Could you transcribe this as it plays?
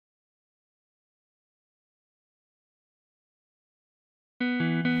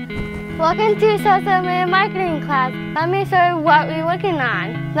Welcome to social media marketing class. Let me show you what we're working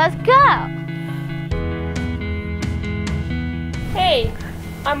on. Let's go! Hey,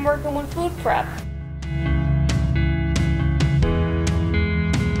 I'm working with food prep.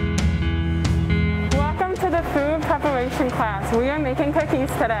 Welcome to the food preparation class. We are making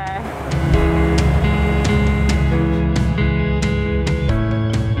cookies today.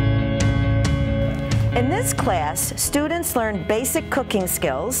 In this class, students learn basic cooking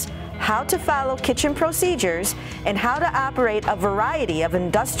skills, how to follow kitchen procedures, and how to operate a variety of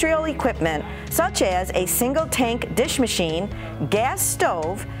industrial equipment such as a single tank dish machine, gas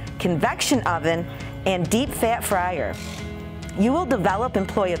stove, convection oven, and deep fat fryer. You will develop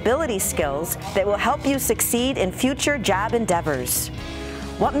employability skills that will help you succeed in future job endeavors.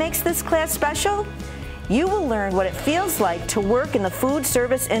 What makes this class special? You will learn what it feels like to work in the food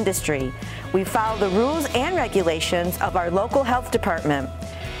service industry. We follow the rules and regulations of our local health department.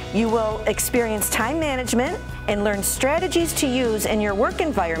 You will experience time management and learn strategies to use in your work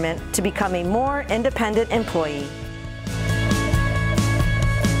environment to become a more independent employee.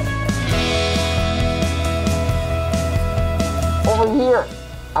 Over here,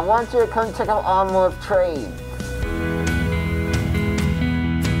 I want you to come check out automotive trades.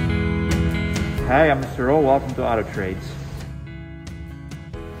 Hi, I'm Mr. O. Welcome to Auto Trades.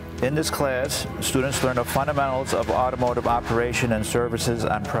 In this class, students learn the fundamentals of automotive operation and services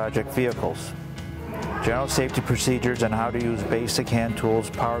on project vehicles. General safety procedures and how to use basic hand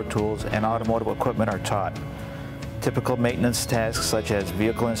tools, power tools, and automotive equipment are taught. Typical maintenance tasks such as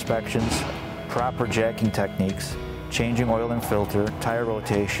vehicle inspections, proper jacking techniques, changing oil and filter, tire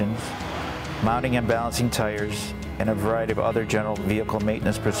rotations, mounting and balancing tires, and a variety of other general vehicle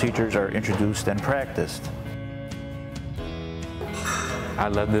maintenance procedures are introduced and practiced. I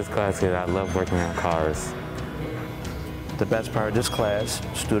love this class because I love working on cars. The best part of this class,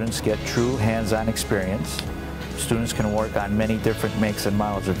 students get true hands-on experience. Students can work on many different makes and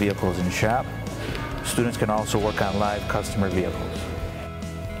models of vehicles in shop. Students can also work on live customer vehicles.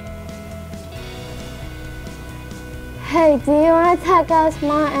 Hey, do you want to check out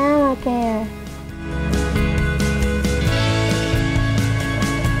small animal care?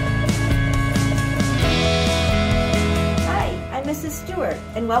 Mrs. Stewart,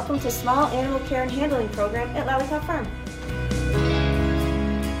 and welcome to Small Animal Care and Handling Program at Lollipop Farm.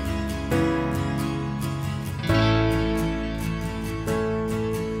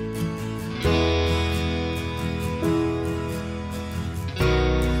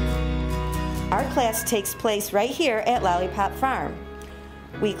 Our class takes place right here at Lollipop Farm.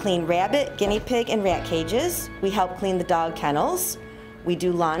 We clean rabbit, guinea pig, and rat cages. We help clean the dog kennels. We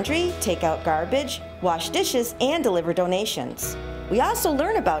do laundry, take out garbage, wash dishes, and deliver donations. We also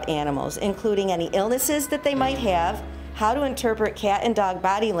learn about animals, including any illnesses that they might have, how to interpret cat and dog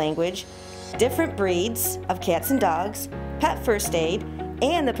body language, different breeds of cats and dogs, pet first aid,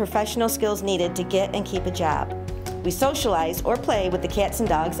 and the professional skills needed to get and keep a job. We socialize or play with the cats and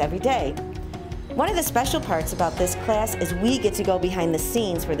dogs every day. One of the special parts about this class is we get to go behind the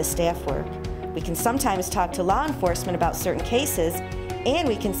scenes where the staff work. We can sometimes talk to law enforcement about certain cases, and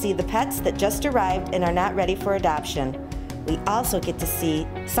we can see the pets that just arrived and are not ready for adoption. We also get to see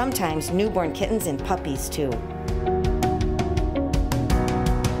sometimes newborn kittens and puppies too.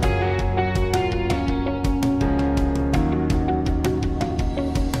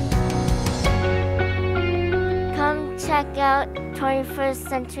 Come check out 21st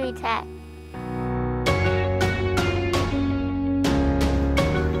Century Tech.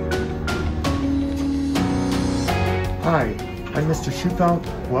 Hi, I'm Mr. Schufelt.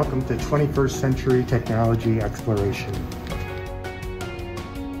 Welcome to 21st Century Technology Exploration.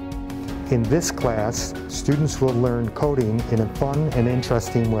 In this class, students will learn coding in a fun and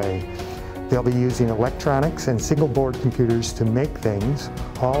interesting way. They'll be using electronics and single-board computers to make things,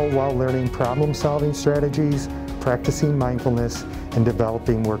 all while learning problem-solving strategies, practicing mindfulness, and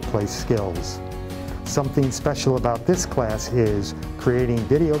developing workplace skills. Something special about this class is creating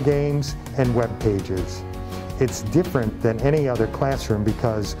video games and web pages. It's different than any other classroom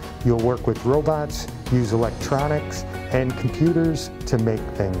because you'll work with robots, use electronics, and computers to make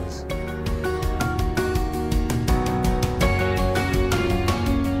things.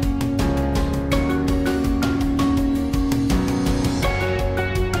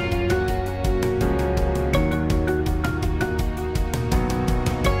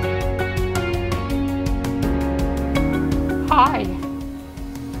 Hi.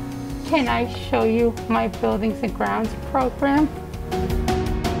 Can I show you my Buildings and Grounds program?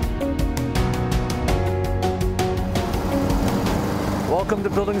 Welcome to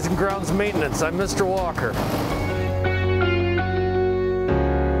Buildings and Grounds Maintenance. I'm Mr. Walker.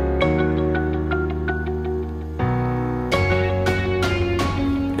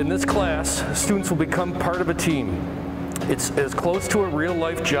 this class, students will become part of a team. It's as close to a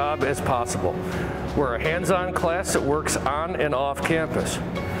real-life job as possible. We're a hands-on class that works on and off campus.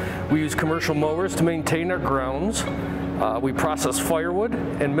 We use commercial mowers to maintain our grounds. We process firewood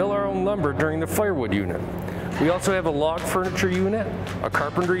and mill our own lumber during the firewood unit. We also have a log furniture unit, a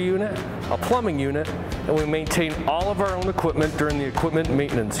carpentry unit, a plumbing unit, and we maintain all of our own equipment during the equipment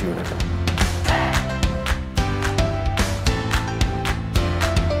maintenance unit.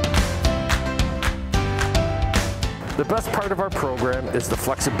 The best part of our program is the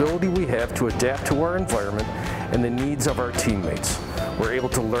flexibility we have to adapt to our environment and the needs of our teammates. We're able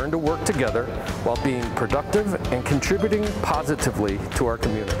to learn to work together while being productive and contributing positively to our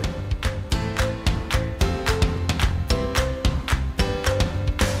community.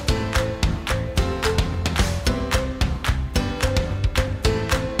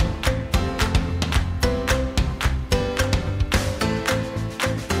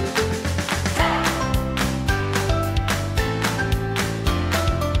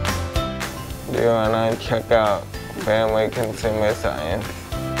 Do you want to check out family consumer science?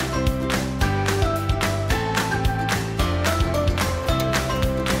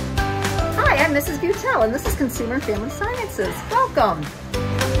 Hi, I'm Mrs. Butel, and this is Consumer and Family Sciences. Welcome.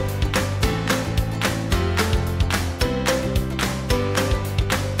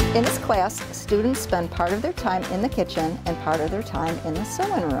 In this class, students spend part of their time in the kitchen and part of their time in the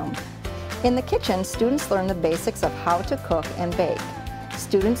sewing room. In the kitchen, students learn the basics of how to cook and bake.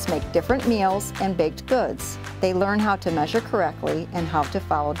 Students make different meals and baked goods. They learn how to measure correctly and how to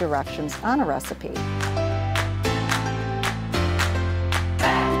follow directions on a recipe.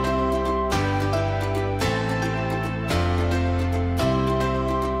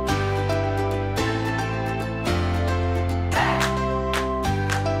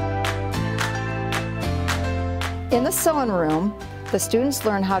 In the sewing room, the students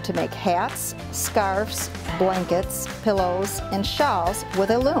learn how to make hats, scarves, blankets, pillows, and shawls with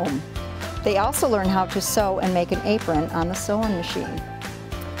a loom. They also learn how to sew and make an apron on the sewing machine.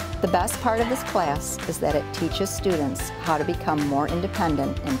 The best part of this class is that it teaches students how to become more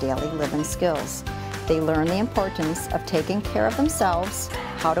independent in daily living skills. They learn the importance of taking care of themselves,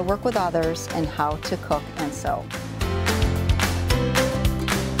 how to work with others, and how to cook and sew.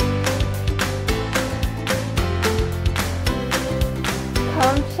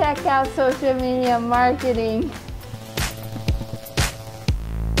 Come check out social media marketing.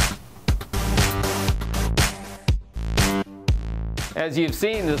 As you've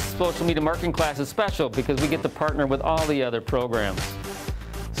seen, this social media marketing class is special because we get to partner with all the other programs.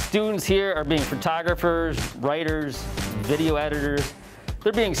 Students here are being photographers, writers, video editors.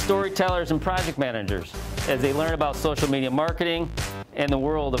 They're being storytellers and project managers as they learn about social media marketing and the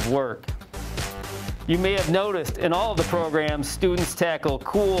world of work. You may have noticed in all of the programs, students tackle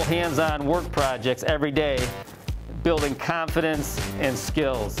cool hands-on work projects every day, building confidence and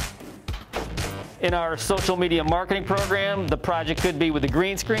skills. In our social media marketing program, the project could be with a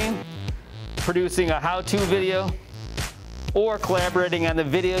green screen, producing a how-to video, or collaborating on the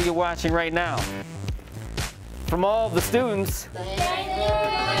video you're watching right now. From all of the students,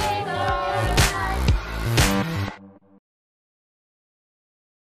 Thank you.